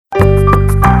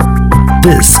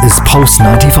This is Pulse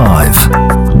 95.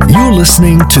 You're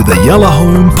listening to the Yellow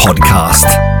Home Podcast.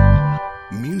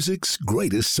 Music's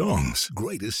greatest songs,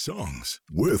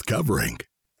 worth covering.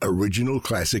 Original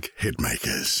classic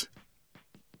hitmakers.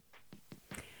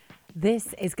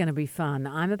 This is going to be fun.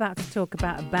 I'm about to talk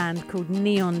about a band called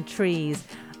Neon Trees.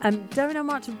 Don't know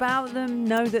much about them,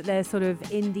 know that they're sort of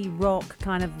indie rock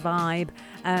kind of vibe.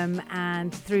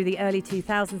 And through the early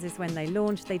 2000s is when they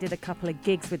launched. They did a couple of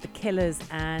gigs with the Killers,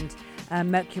 and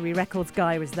Mercury Records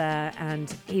guy was there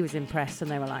and he was impressed, and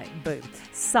they were like, boom,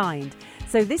 signed.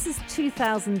 So this is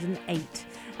 2008.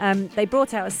 They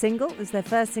brought out a single. It was their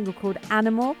first single called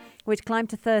Animal, which climbed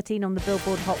to 13 on the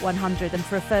Billboard Hot 100. And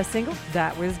for a first single,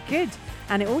 that was good.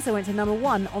 And it also went to number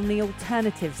 1 on the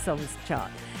Alternative Songs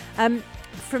chart.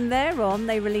 From there on,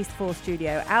 they released 4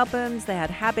 studio albums. They had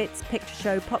Habits, Picture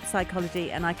Show, Pop Psychology,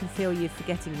 and I Can Feel You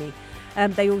Forgetting Me.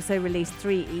 They also released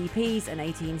 3 EPs and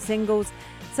 18 singles.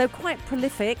 So quite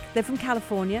prolific. They're from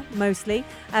California, mostly.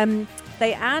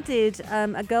 They added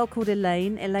a girl called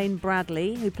Elaine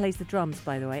Bradley, who plays the drums,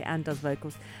 by the way, and does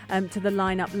vocals, to the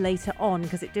lineup later on,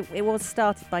 because it was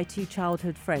started by 2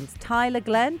 childhood friends, Tyler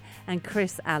Glenn and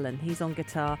Chris Allen. He's on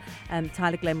guitar,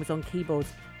 Tyler Glenn was on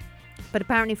keyboards. But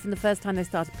apparently from the first time they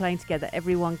started playing together,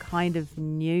 everyone kind of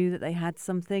knew that they had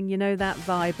something, you know, that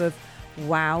vibe of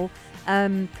wow.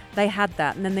 They had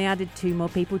that, and then they added 2 more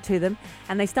people to them,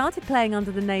 and they started playing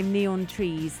under the name Neon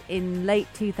Trees in late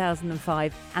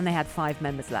 2005, and they had 5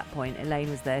 members at that point.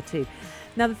 Elaine was there too.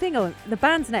 Now the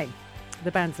band's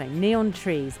name, Neon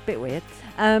Trees, bit weird.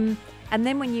 And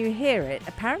then when you hear it,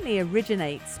 apparently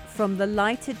originates from the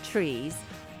lighted trees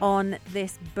on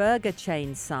this burger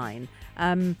chain sign.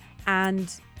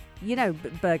 And, you know,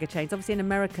 burger chains, obviously in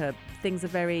America, things are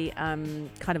very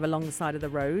kind of along the side of the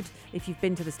road. If you've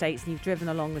been to the States and you've driven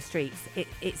along the streets,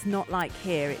 it's not like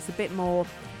here. It's a bit more,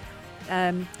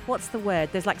 what's the word?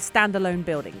 There's like standalone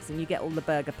buildings, and you get all the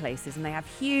burger places, and they have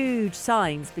huge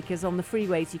signs, because on the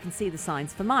freeways you can see the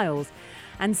signs for miles.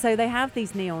 And so they have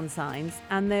these neon signs,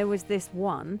 and there was this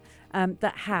one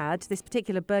that had, this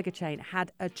particular burger chain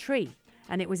had a tree,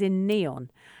 and it was in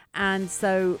neon. And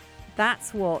so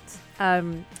that's what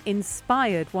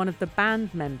inspired one of the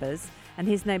band members, and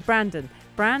his name, Brandon.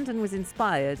 Brandon was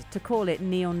inspired to call it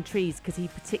Neon Trees because he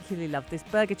particularly loved this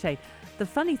burger chain. The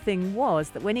funny thing was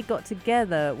that when he got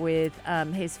together with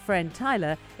his friend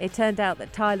Tyler, it turned out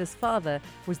that Tyler's father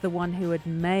was the one who had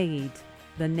made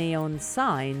the neon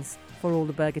signs for all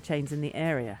the burger chains in the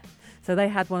area. So they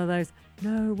had one of those,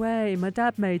 no way, my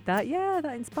dad made that. Yeah,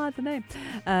 that inspired the name.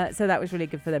 So that was really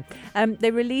good for them.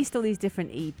 They released all these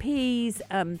different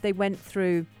EPs. They went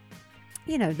through,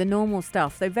 you know, the normal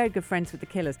stuff. They're very good friends with the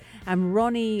Killers. And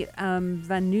Ronnie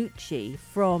Vannucci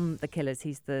from the Killers,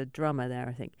 he's the drummer there,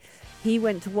 I think. He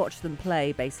went to watch them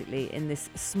play, basically, in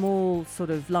this small sort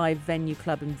of live venue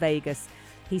club in Vegas.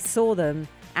 He saw them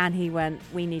and he went,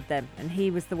 we need them. And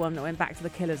he was the one that went back to the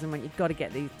Killers and went, you've got to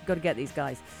get these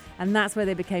guys. And that's where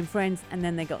they became friends, and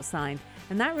then they got signed.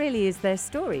 And that really is their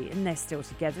story. And they're still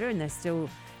together, and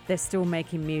they're still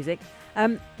making music.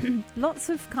 Lots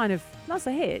of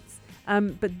hits.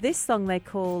 But this song they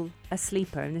call a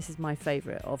sleeper, and this is my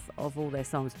favourite of all their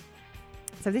songs.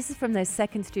 So this is from their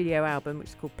second studio album, which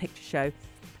is called Picture Show,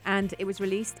 and it was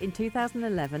released in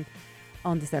 2011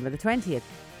 on December the 20th.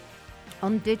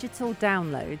 On digital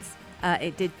downloads,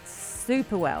 it did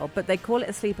super well, but they call it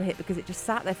a sleeper hit because it just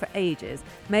sat there for ages,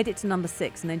 made it to number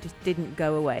 6, and then just didn't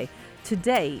go away. To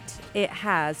date, it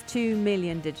has 2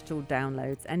 million digital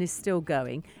downloads and is still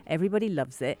going. Everybody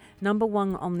loves it. Number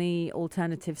 1 on the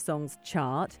Alternative Songs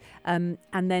chart, and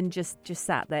then just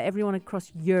sat there. Everyone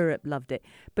across Europe loved it.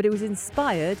 But it was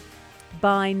inspired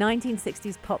by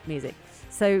 1960s pop music.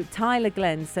 So Tyler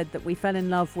Glenn said that we fell in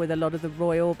love with a lot of the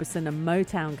Roy Orbison and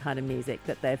Motown kind of music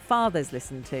that their fathers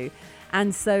listened to.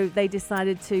 And so they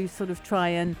decided to sort of try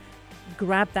and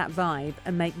grab that vibe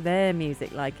and make their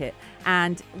music like it.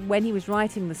 And when he was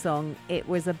writing the song, it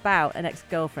was about an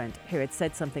ex-girlfriend who had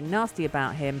said something nasty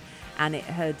about him, and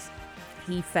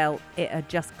he felt it had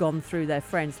just gone through their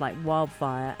friends like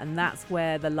wildfire. And that's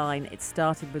where the line, it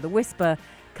started with a whisper,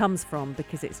 comes from,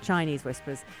 because it's Chinese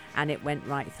whispers, and it went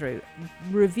right through.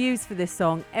 Reviews for this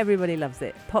song, everybody loves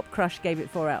it. Pop Crush gave it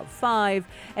 4 out of 5.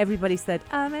 Everybody said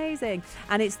amazing.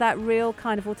 And it's that real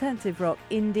kind of alternative rock,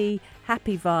 indie,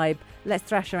 happy vibe. Let's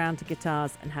thrash around to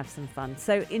guitars and have some fun.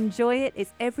 So enjoy it.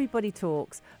 It's Everybody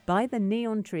Talks by the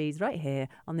Neon Trees right here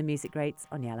on the Music Greats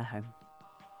on Yellow Home.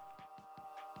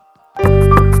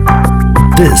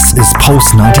 This is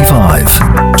Pulse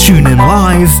 95. Tune in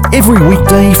live every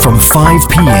weekday from 5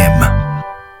 p.m.